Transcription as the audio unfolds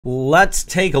Let's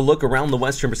take a look around the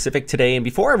Western Pacific today. And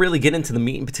before I really get into the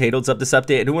meat and potatoes of this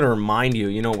update, I do want to remind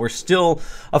you, we're still,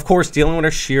 of course, dealing with our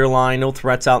shear line, no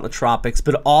threats out in the tropics,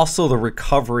 but also the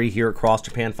recovery here across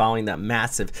Japan following that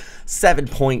massive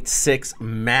 7.6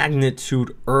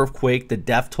 magnitude earthquake. The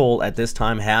death toll at this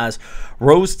time has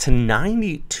rose to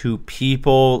 92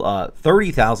 people,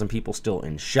 30,000 people still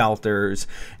in shelters.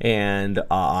 And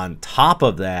on top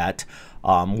of that,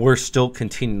 we're still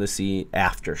continuing to see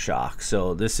aftershock.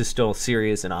 So this is still a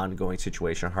serious and ongoing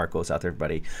situation. Our heart goes out to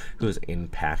everybody who's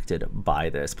impacted by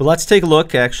this. But let's take a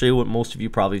look. Actually, what most of you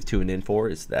probably tuned in for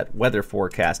is that weather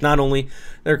forecast. Not only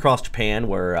there across Japan,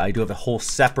 where I do have a whole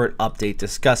separate update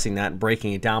discussing that and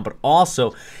breaking it down, but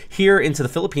also here into the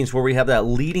Philippines, where we have that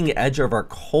leading edge of our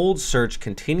cold surge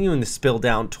continuing to spill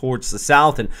down towards the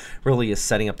south and really is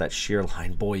setting up that shear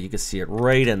line. Boy, you can see it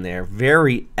right in there.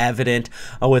 Very evident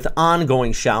with ongoing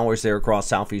showers there across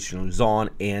southeastern Luzon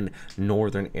and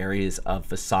northern areas of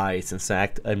Visayas.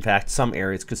 In fact, some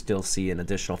areas could still see an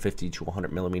additional 50 to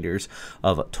 100 millimeters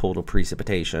of total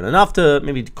precipitation, enough to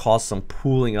maybe cause some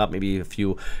pooling up, maybe a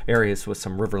few areas with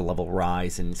some river level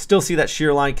rise, and still see that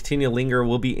shear line continue to linger.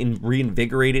 Will be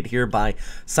reinvigorated here by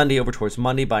Sunday over towards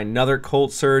Monday by another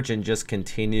cold surge, and just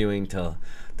continuing to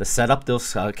set up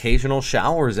those occasional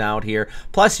showers out here.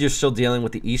 Plus, you're still dealing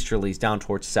with the easterlies down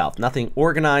towards south. Nothing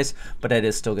organized, but it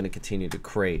is still going to continue to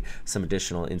create some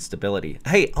additional instability.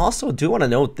 Hey, also do want to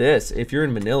note this. If you're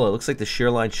in Manila, it looks like the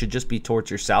shear line should just be towards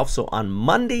your south. So on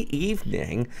Monday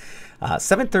evening,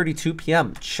 7:32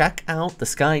 p.m., check out the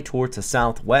sky towards the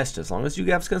southwest. As long as you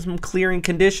have some clearing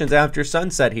conditions after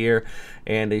sunset here,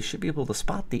 and they should be able to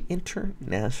spot the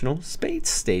International Space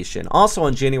Station. Also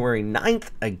on January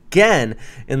 9th, again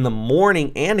in the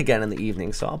morning and again in the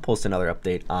evening. So I'll post another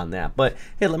update on that. But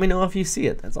hey, let me know if you see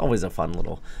it. That's always a fun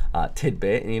little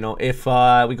tidbit. And, if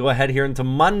we go ahead here into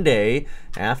Monday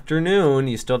afternoon,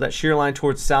 you still have that shear line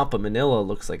towards south, but Manila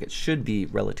looks like it should be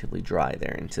relatively dry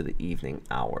there into the evening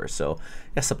hours. So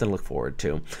yeah, something to look forward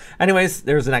to. Anyways,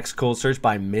 there's the next cold surge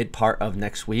by mid part of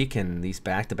next week, and these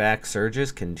back-to-back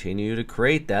surges continue to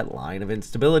create that line of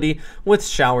instability with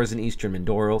showers in eastern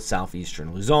Mindoro,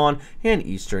 southeastern Luzon, and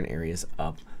eastern areas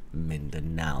of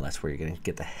Mindanao. That's where you're going to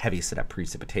get the heaviest of that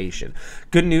precipitation.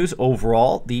 Good news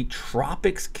overall, the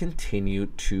tropics continue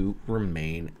to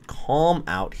remain calm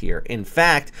out here. In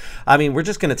fact, we're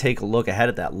just going to take a look ahead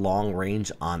at that long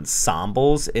range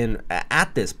ensembles, and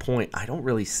at this point I don't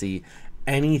really see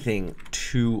anything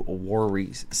too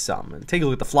worrisome. And take a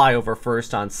look at the flyover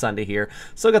first on Sunday here.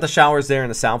 Still got the showers there in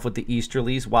the south with the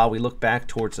easterlies, while we look back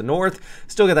towards the north.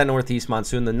 Still got that northeast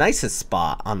monsoon. The nicest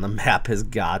spot on the map has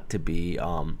got to be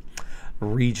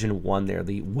region 1 there,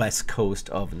 the west coast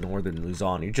of northern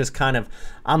Luzon. You're just kind of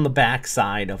on the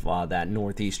backside of that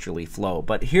northeasterly flow.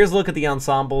 But here's a look at the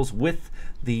ensembles with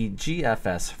the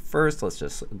GFS first. Let's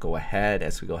just go ahead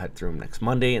as we go ahead through them next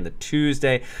Monday and the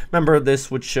Tuesday. Remember,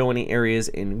 this would show any areas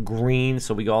in green,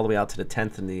 so we go all the way out to the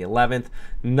 10th and the 11th.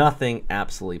 Nothing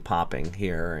absolutely popping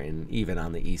here, and even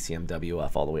on the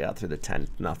ECMWF all the way out through the 10th,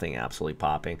 nothing absolutely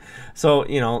popping. So,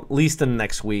 at least in the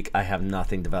next week, I have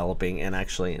nothing developing. And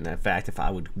actually, in fact, if I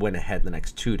would went ahead the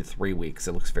next 2 to 3 weeks,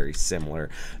 it looks very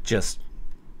similar. Just,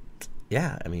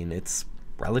 yeah, it's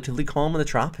relatively calm in the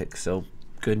tropics, so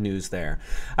good news there.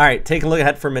 All right, take a look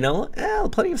ahead for Manila.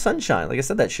 Plenty of sunshine. Like I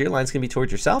said, that shear line's going to be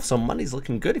towards yourself, so Monday's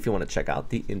looking good if you want to check out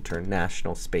the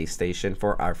International Space Station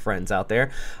for our friends out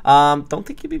there. Don't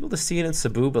think you'll be able to see it in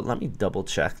Cebu, but let me double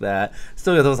check that.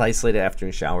 Still got those isolated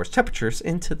afternoon showers. Temperatures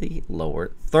into the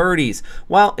lower 30s.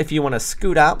 Well, if you want to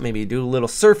scoot out, maybe do a little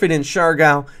surfing in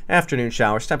Siargao, afternoon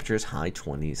showers, temperatures high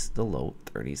 20s, the low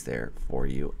 30s there for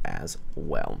you as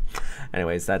well.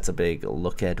 Anyways, that's a big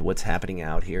look at what's happening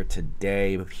out here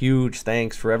today. Huge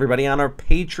thanks for everybody on our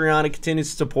Patreon who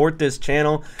continues to support this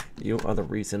channel. You are the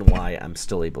reason why I'm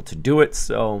still able to do it,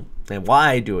 and why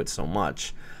I do it so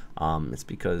much. It's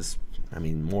because,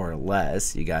 more or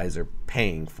less, you guys are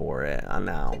paying for it.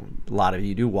 Now, a lot of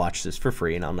you do watch this for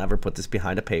free, and I'll never put this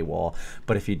behind a paywall.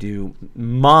 But if you do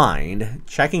mind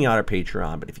checking out our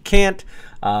Patreon, but if you can't,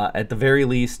 at the very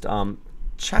least,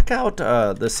 check out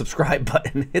the subscribe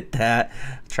button. Hit that.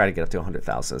 Try to get up to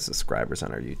 100,000 subscribers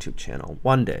on our YouTube channel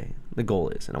one day. The goal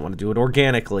is, and I want to do it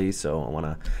organically, so I want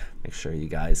to make sure you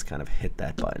guys kind of hit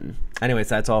that button. Anyways,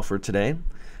 that's all for today.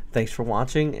 Thanks for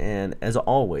watching, and as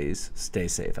always, stay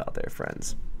safe out there,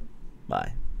 friends.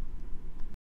 Bye.